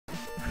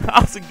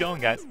How's it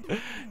going, guys?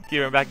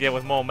 Here we're back again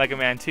with more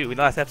Megaman 2. In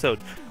the last episode,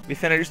 we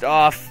finished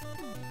off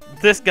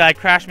this guy,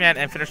 Crashman,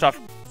 and finished off...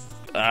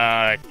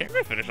 can't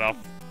we finish off?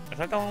 Is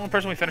that the only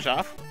person we finished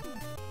off?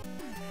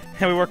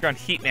 And we worked on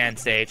Heatman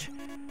stage.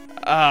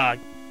 God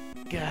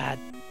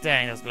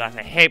dang those blocks.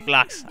 I hate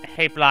blocks. I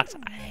hate blocks.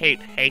 I hate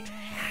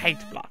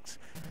blocks.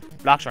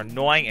 Blocks are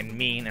annoying and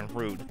mean and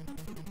rude.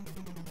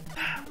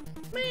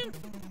 Man.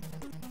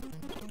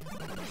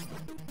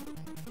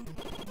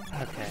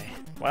 Okay,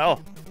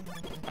 well,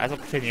 might as well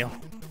continue.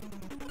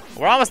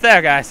 We're almost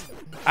there, guys.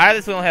 Out of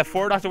this, we only have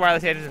 4 Dr.Wily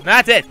stages, and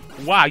that's it.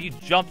 Wow, you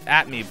jumped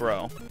at me,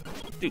 bro.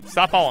 Dude,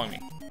 stop following me.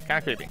 Kind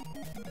of creepy.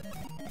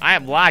 I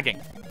am lagging.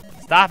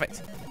 Stop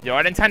it. You're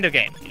a Nintendo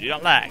game. You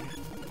don't lag.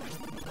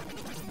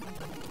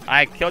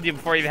 I killed you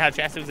before you even had a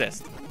chance to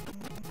exist.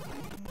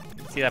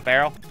 See that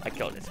barrel? I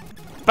killed it.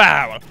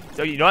 Bow.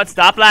 So you know what?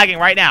 Stop lagging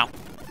right now,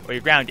 or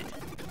you're grounded.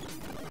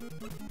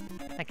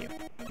 Thank you.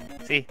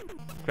 See?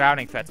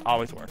 Grounding threats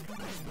always work.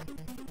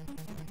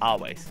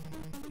 Always.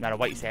 No matter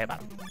what you say about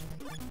them.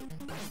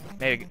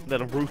 Maybe a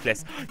little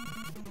ruthless.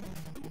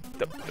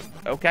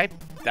 Okay.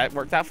 That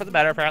worked out for the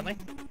better, apparently.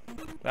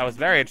 That was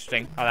very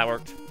interesting how that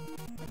worked.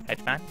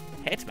 Hitman?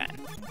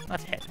 Hitman. Not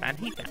Hitman.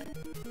 Heatman.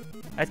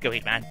 Let's go,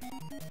 Heatman.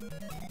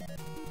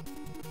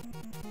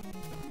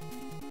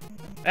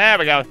 There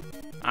we go.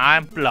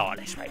 I'm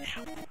flawless right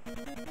now.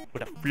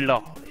 With a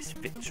flawless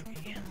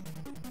victory.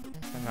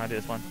 I'm gonna do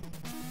this one.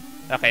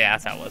 Okay, yeah,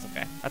 that's how it was.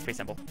 Okay, that's pretty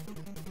simple.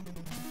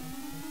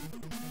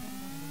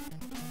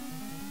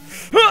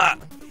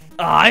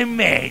 I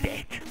made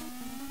it.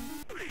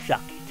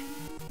 Shuck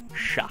it.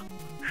 Shuck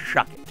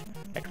it.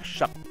 Like a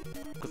shuck.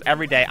 Because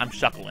every day I'm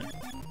shuckling.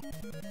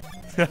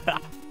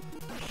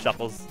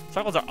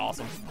 Shuckles are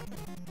awesome.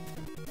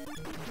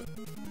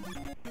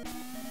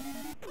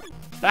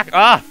 Back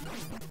off.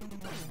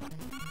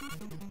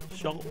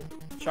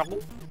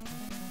 Shuckle.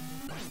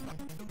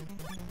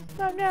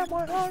 I'm now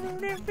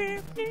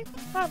 150.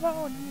 I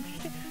want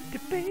to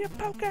be a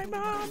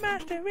Pokemon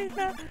master is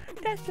my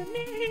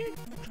destiny.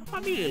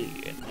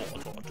 Chameleon,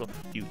 Wartortle,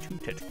 you two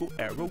tentacle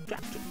arrow,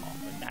 Jackson,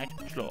 Night,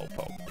 slow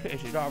poke,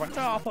 pisses are right,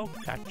 all poke,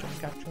 catch him,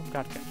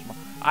 gotta catch him.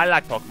 I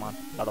like Pokemon,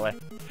 by the way.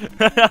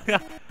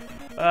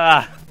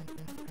 I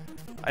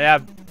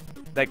have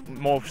like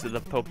most of the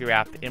Poke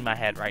Rap in my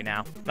head right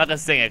now. I'm not gonna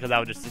sing it because that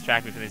would just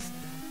distract me from this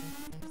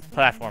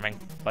platforming,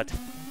 but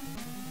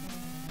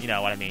you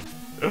know what I mean.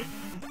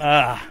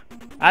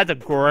 That's a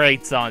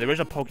great song. The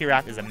original Poke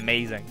Rap is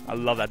amazing. I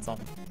love that song.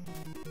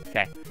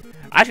 Okay.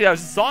 Actually, that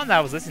was a song that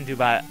I was listening to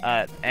by,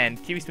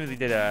 and Kiwisuperninja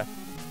did a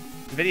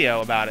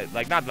video about it.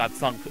 Like, not about the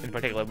song in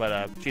particular,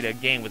 but she did a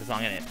game with the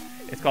song in it.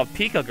 It's called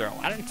Pika Girl.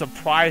 I'm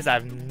surprised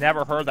I've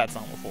never heard that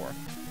song before.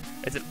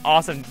 It's an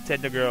awesome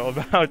Nintendo girl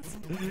about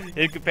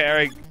him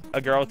comparing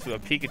a girl to a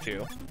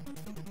Pikachu.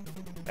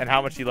 And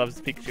how much he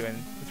loves Pikachu,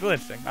 and it's really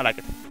interesting. I like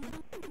it.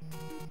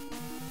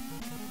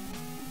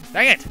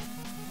 Dang it!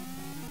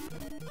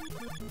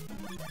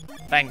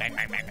 Bang, bang,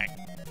 bang, bang,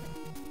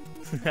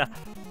 bang.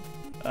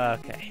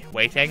 Okay,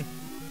 waiting.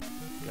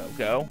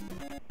 Go.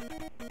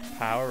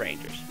 Power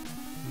Rangers.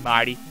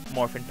 Mighty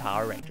Morphin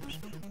Power Rangers.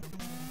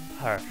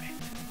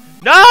 Perfect.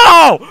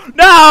 No!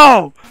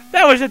 No!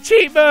 That was a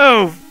cheat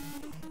move!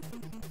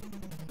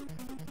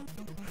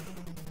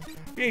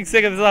 I'm getting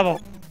sick of this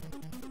level.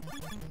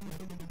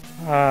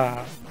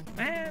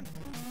 Man.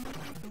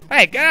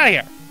 Hey, get out of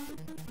here!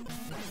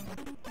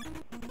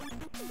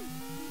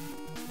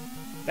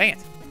 Dang it.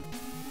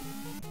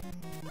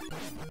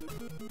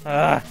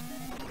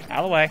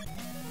 Out of the way.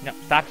 No,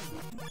 stop.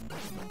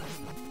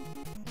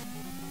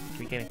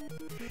 Can you get me?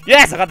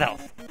 Yes, I got the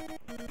health.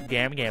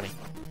 Gammy.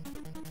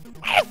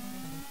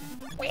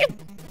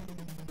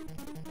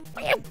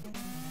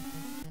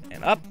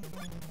 And up.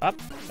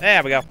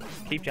 There we go.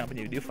 Keep jumping,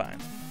 you do fine.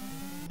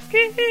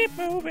 Keep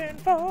moving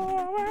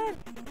forward.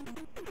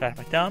 Pat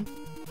my thumb.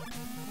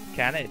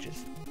 Kinda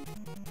itches.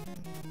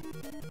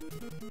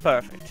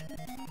 Perfect.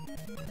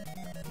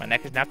 My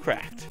neck is now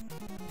cracked.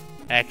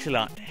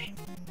 Excellent.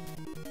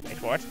 Wait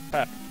for it.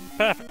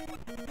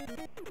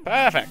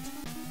 Perfect.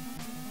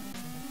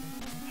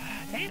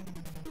 Damn.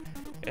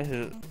 This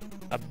is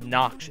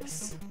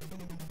obnoxious.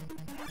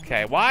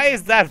 Okay, why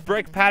is that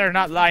brick pattern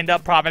not lined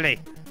up properly?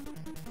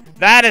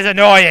 That is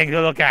annoying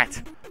to look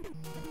at.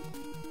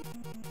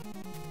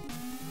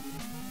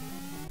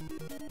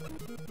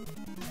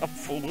 Oh,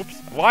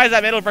 whoops. Why does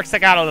that middle brick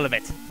stick out a little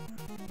bit?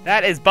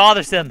 That is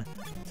bothersome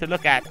to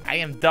look at. I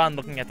am done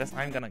looking at this.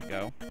 I'm gonna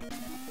go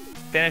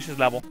finish this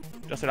level,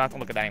 just so I don't have to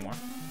look at that anymore.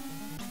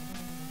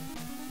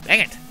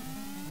 Dang it.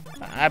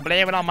 I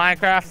blame it on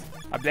Minecraft.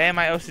 I blame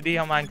my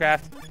OCD on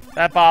Minecraft.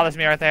 That bothers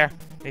me right there.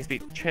 It needs to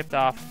be chipped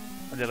off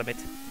a little bit.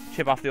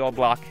 Chip off the old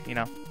block, you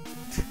know.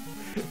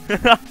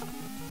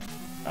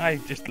 I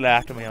just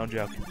laughed at my own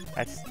joke.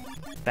 That's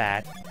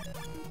bad.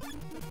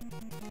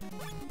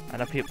 I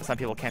know some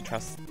people can't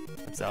trust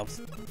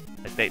themselves.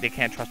 They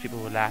can't trust people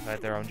who laugh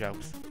at their own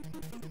jokes.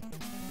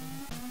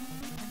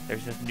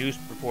 There's this news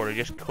reporter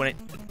just couldn't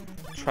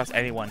trust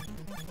anyone.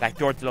 Like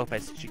George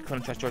Lopez. She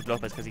couldn't trust George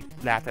Lopez because he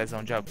laughed at his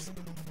own jokes.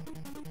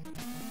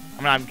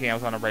 I'm not kidding, I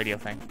was on a radio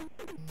thing.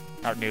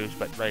 Not news,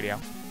 but radio.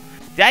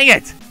 Dang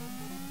it!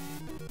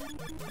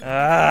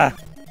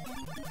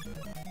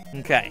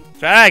 Okay,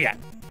 try again.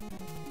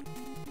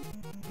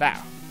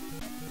 Now,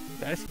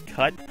 should I just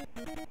cut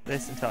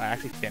this until I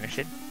actually finish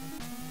it?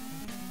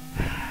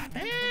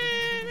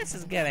 Man, this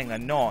is getting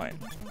annoying.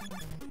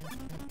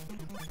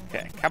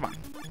 Okay, come on.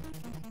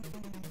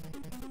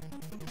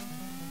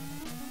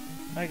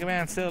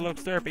 Megaman still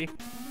looks derpy.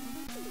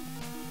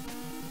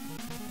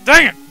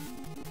 Dang it!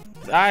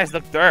 His eyes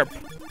look derp.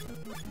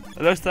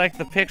 It looks like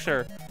the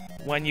picture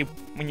when you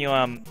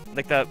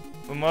like the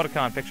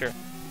emoticon picture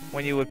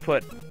when you would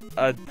put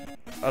a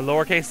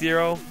lowercase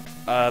 0,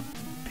 a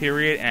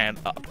period, and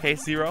an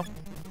uppercase 0.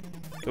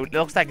 It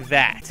looks like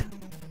that.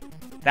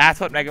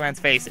 That's what Megaman's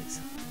face is.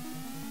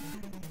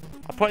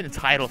 I'll put it in the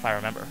title if I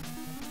remember.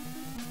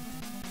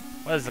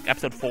 What is it, like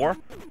episode 4?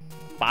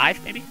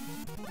 5, maybe?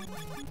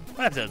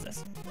 What episode is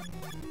this?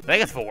 I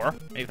think it's 4,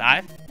 maybe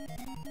 5?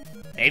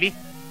 Maybe?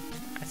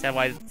 I said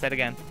why I said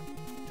again.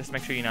 Just to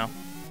make sure you know.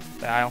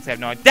 But I honestly have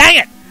no idea. Dang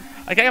it!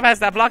 I can't get past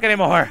that block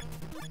anymore!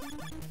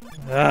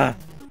 Ugh.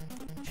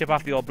 Chip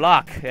off the old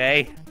block,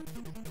 eh?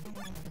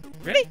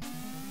 Really?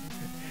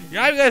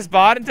 You're not even gonna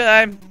spawn in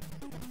time?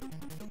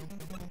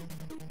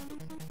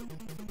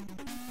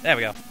 There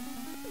we go.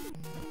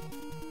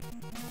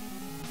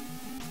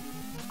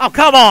 Oh,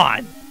 come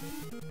on!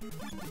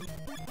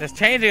 This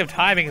changing of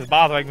timing is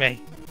bothering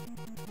me.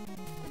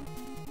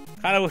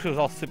 Kinda wish it was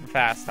all super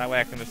fast. That way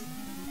I can just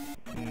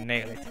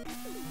nail it.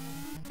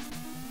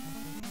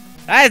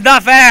 That is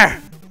not fair!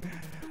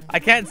 I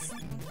can't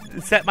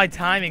set my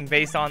timing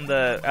based on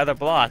the other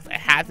blocks. I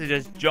have to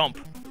just jump.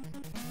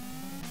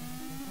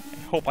 I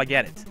hope I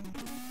get it.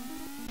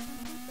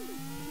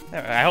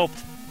 There, I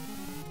hoped.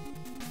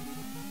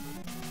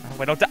 Oh,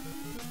 wait, don't die.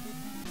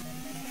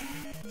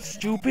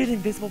 Stupid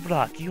invisible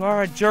block. You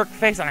are a jerk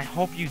face and I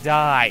hope you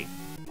die.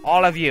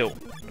 All of you.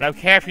 I don't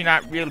care if you're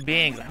not real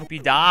beings. I hope you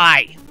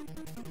die.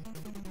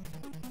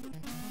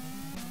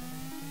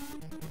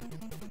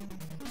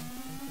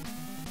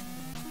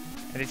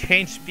 And they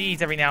change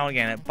speeds every now and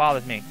again. It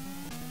bothers me.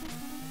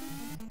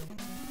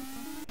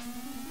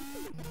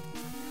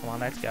 Come on,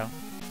 let's go.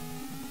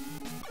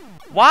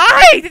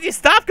 Why did you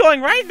stop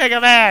going right,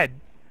 Megaman?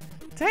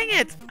 Dang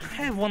it. I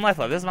have one life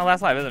left. This is my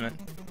last life, isn't it?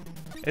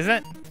 Isn't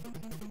it?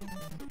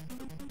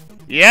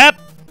 Yep.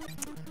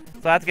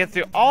 So I have to get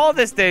through all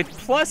this stage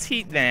plus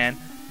Heat Man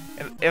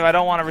if I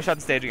don't want to restart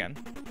the stage again.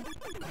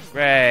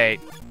 Great.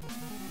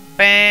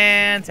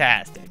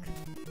 Fantastic.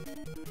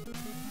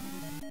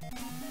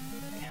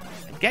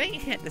 Getting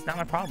hit is not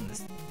my problem,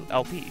 this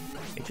LP.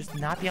 It's just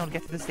not being able to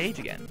get to the stage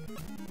again.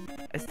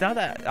 It's not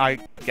that I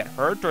get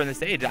hurt during the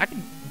stage. I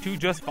can do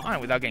just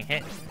fine without getting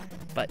hit.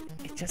 But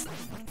it's just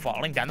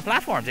falling down the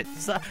platforms.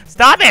 It's,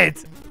 stop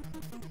it!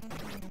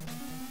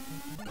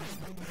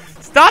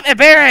 Stop it,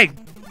 bearing!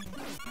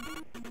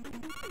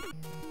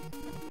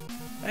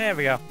 There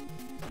we go.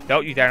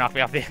 Don't you dare knock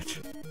me off the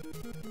edge.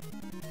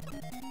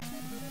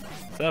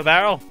 So,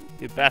 Barrel,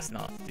 you best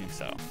not do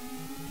so.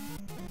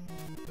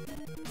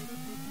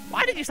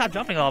 Why did you stop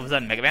jumping all of a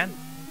sudden, Megaman?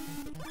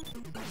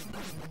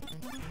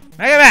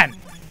 Megaman!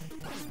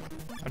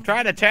 I'm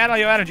trying to channel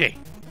your energy.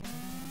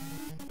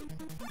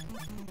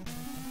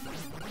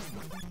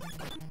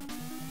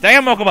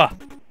 Damn, Mokuba!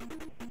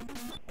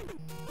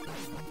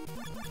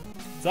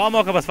 It's all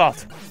Mokuba's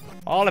fault.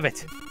 All of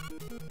it.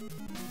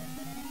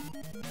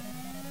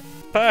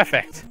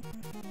 Perfect.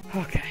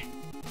 Okay.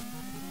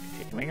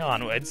 Continuing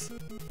onwards.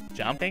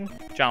 Jumping,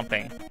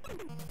 jumping.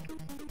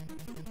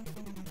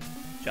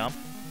 Jump,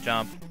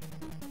 jump.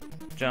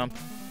 Jump,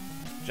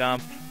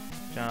 jump,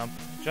 jump,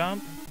 jump,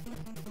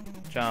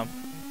 jump,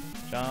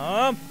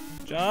 jump,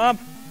 jump,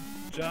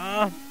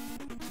 jump.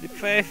 Deep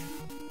faith.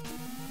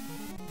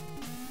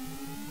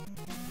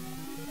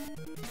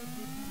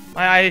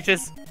 My eye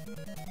itches.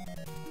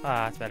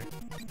 Ah, that's better.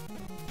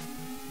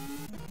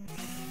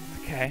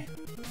 Okay.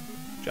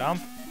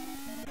 Jump.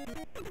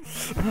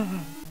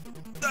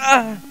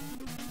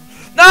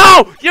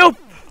 No! You!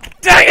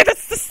 Dang it!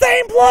 That's the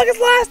same block as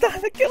last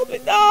time! It killed me!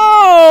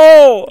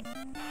 No!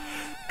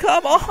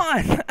 Come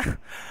on!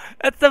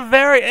 That's the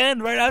very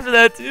end right after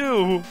that,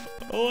 too!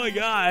 Oh my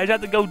god, I just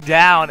have to go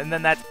down, and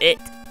then that's it.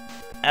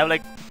 I have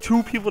like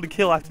 2 people to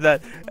kill after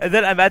that, and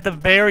then I'm at the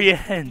very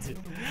end.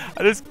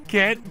 I just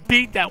can't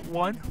beat that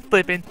one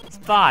flippin'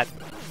 spot.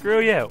 Screw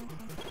you.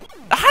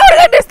 How did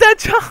I miss that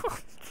jump?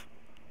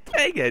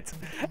 Dang it.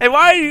 Hey,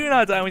 why are you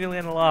not dying when you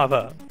land in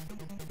lava?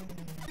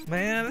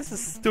 Man, this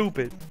is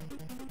stupid.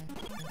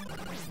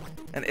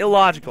 And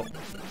illogical.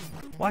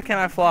 Why can't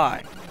I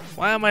fly?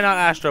 Why am I not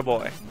Astro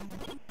Boy?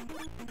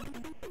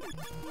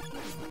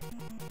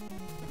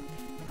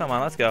 Come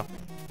on, let's go.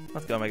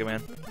 Let's go, Mega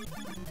Man.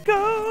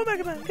 Go,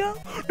 Mega Man, go!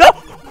 No!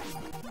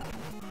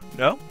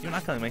 No, you're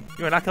not killing me.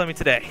 You are not killing me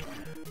today.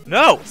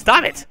 No!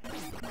 Stop it!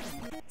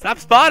 Stop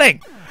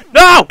spawning!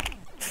 No!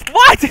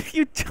 What?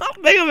 You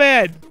jumped, Mega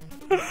Man!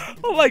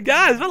 Oh my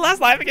god, is my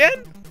last life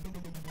again?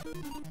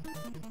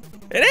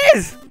 It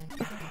is!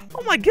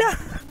 Oh my god!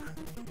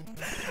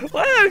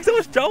 Why am I having so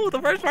much trouble with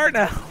the first part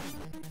now?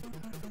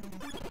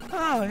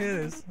 Oh, it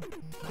is.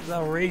 It's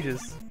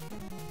outrageous.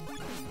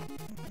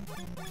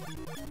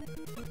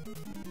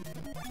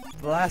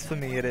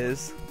 Blasphemy it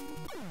is.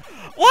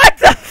 What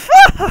the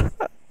fuck?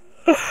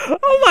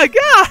 Oh my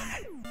god!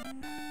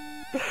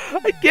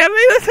 I can't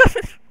make this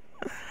happen.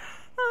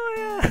 Oh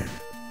yeah.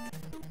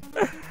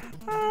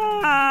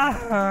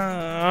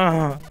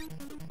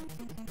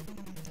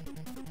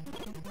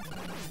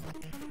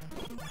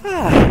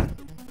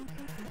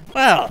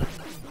 Well,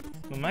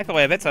 we'll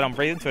microwave it so I don't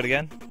breathe into it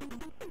again.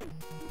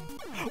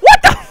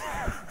 What the?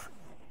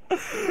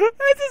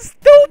 This is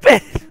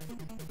stupid!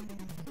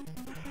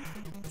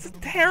 This is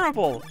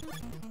terrible.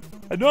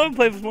 I know I've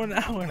played for more than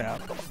an hour now.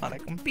 Come on, I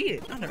can beat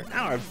it under an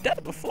hour. I've done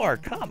it before.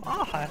 Come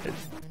on,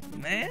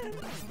 man.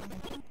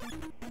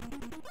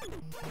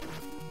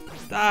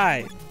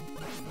 Die.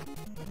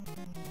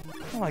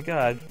 Oh my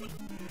god.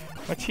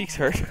 My cheeks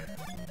hurt.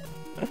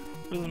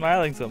 I'm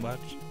smiling so much.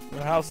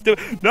 How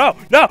stupid. No,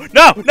 no,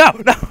 no, no,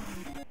 no.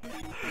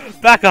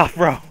 Back off,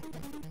 bro.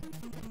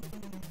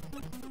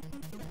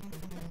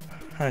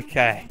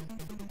 Okay.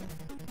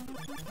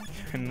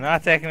 You're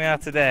not taking me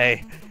out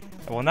today.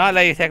 I will not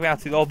let you take me out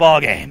to the old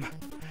ball game.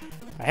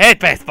 I hate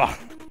baseball.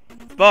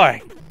 It's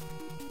boring.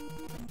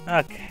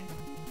 Okay.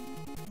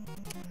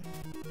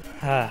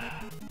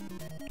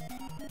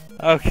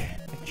 Okay.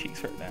 My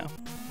cheeks hurt now.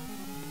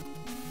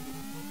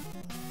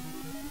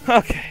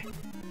 Okay.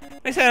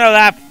 At least I know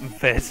that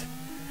fit.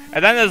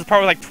 And then there's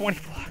probably like 20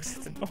 blocks.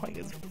 It's annoying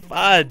as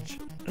fudge.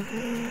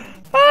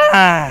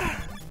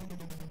 Ah.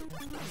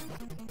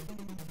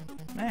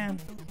 Man.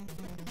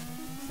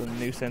 It's a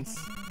nuisance.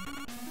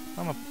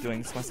 I'm not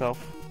doing this myself.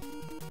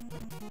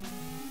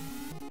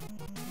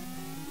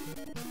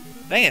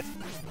 Dang it!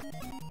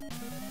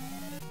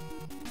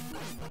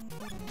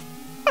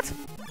 What?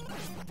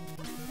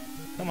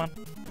 Come on.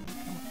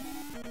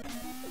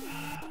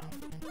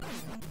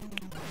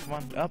 Come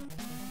on, up.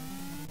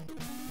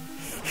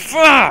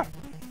 Fuck!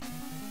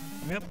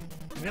 Yep,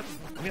 yep,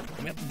 yep,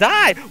 yep.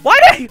 Die! Why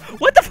did I?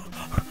 What the f?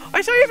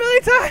 I shot you a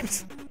million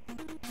times!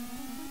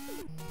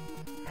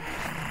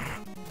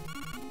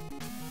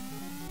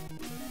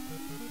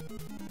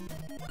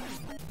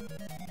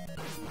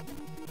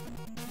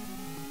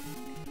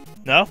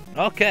 No?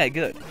 Okay,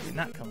 good. You're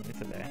not coming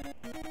today.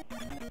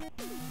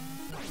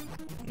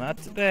 Not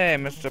today,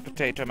 Mr.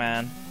 Potato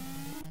Man.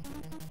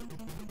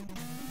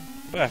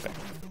 Perfect.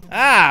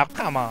 Ah,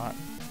 come on.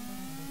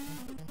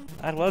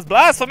 That was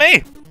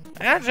blasphemy!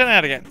 And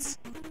shenanigans.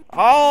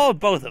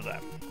 Both of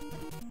them.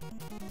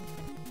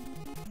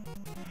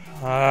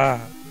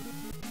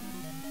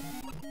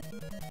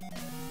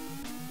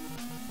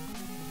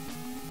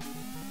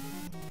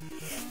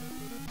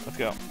 Let's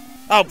go.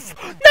 Oh,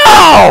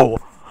 no!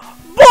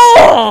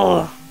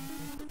 Bull!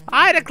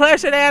 I declare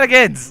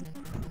shenanigans!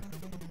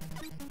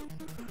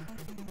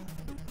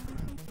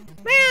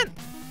 Man!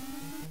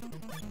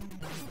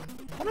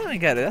 I don't even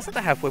get it. That's not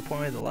the halfway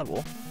point of the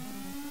level.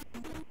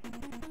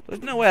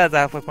 There's no way that's the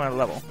halfway point of the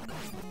level.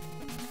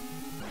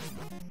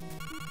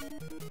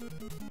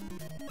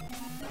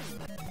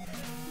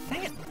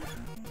 Dang it.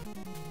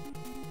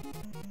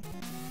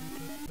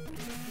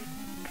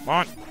 Come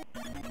on.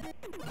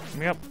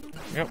 Yep.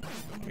 Yep.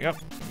 Yep.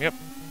 Yep.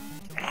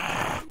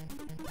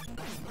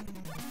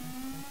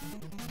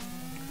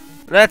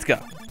 Let's go.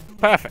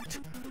 Perfect.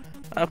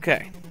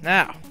 Okay,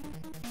 now.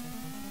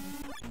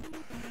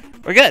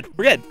 We're good.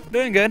 We're good. We're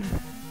doing good.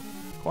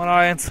 Come on,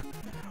 audience.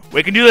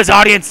 We can do this,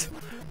 audience.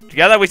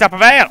 Together we shall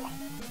prevail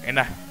in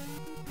the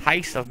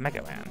heist of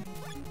Megaman.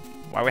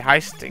 Why are we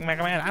heisting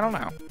Megaman? I don't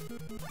know.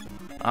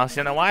 I also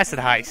don't know why I said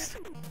heist.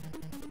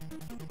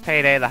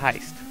 Payday the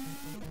heist.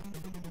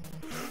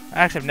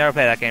 Actually, I've never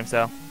played that game,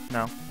 so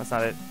no, that's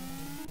not it.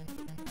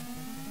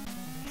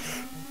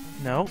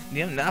 No,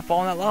 you're not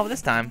falling in love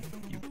this time.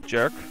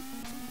 Jerk.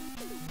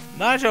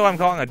 Not sure what I'm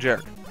calling a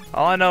jerk.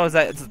 All I know is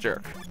that it's a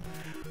jerk.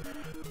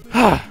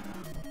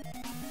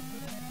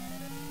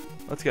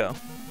 Let's go.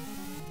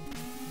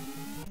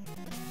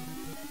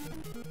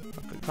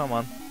 Okay, come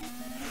on.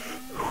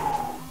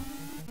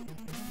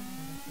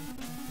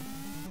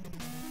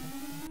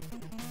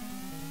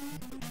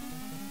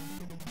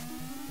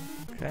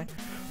 Okay.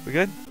 We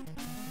good?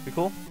 We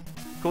cool?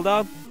 Cool,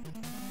 dog?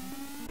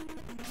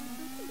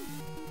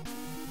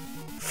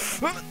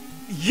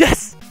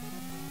 Yes!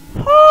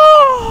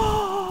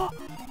 Oh!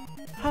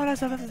 How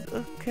does I have?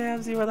 Okay, I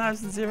have 0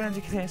 lives and 0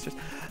 energy canisters.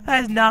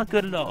 That is not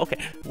good at all. Okay,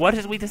 what is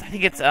his weakness? I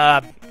think it's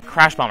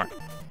Crash Bomber.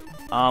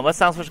 Let's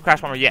not switch to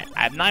Crash Bomber yet.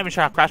 I'm not even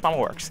sure how Crash Bomber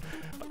works.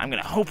 But I'm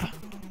gonna hope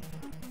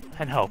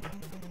and hope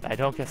that I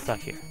don't get stuck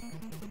here.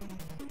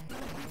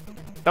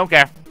 Don't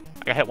care.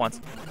 I got hit once.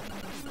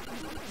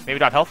 Maybe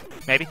drop health?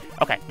 Maybe?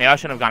 Okay, maybe I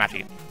shouldn't have gone after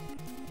you.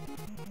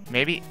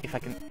 Maybe if I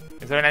can...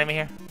 Is there an enemy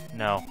here?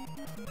 No.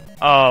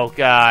 Oh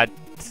god.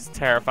 This is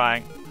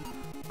terrifying.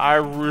 I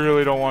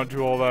really don't want to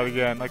do all that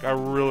again. Like, I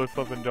really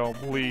flipping don't.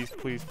 Please,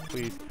 please,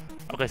 please.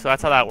 Okay, so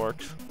that's how that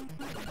works.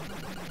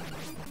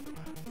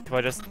 Do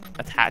I just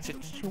attach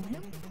it to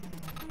him?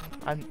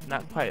 I'm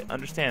not quite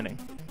understanding.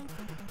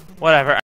 Whatever.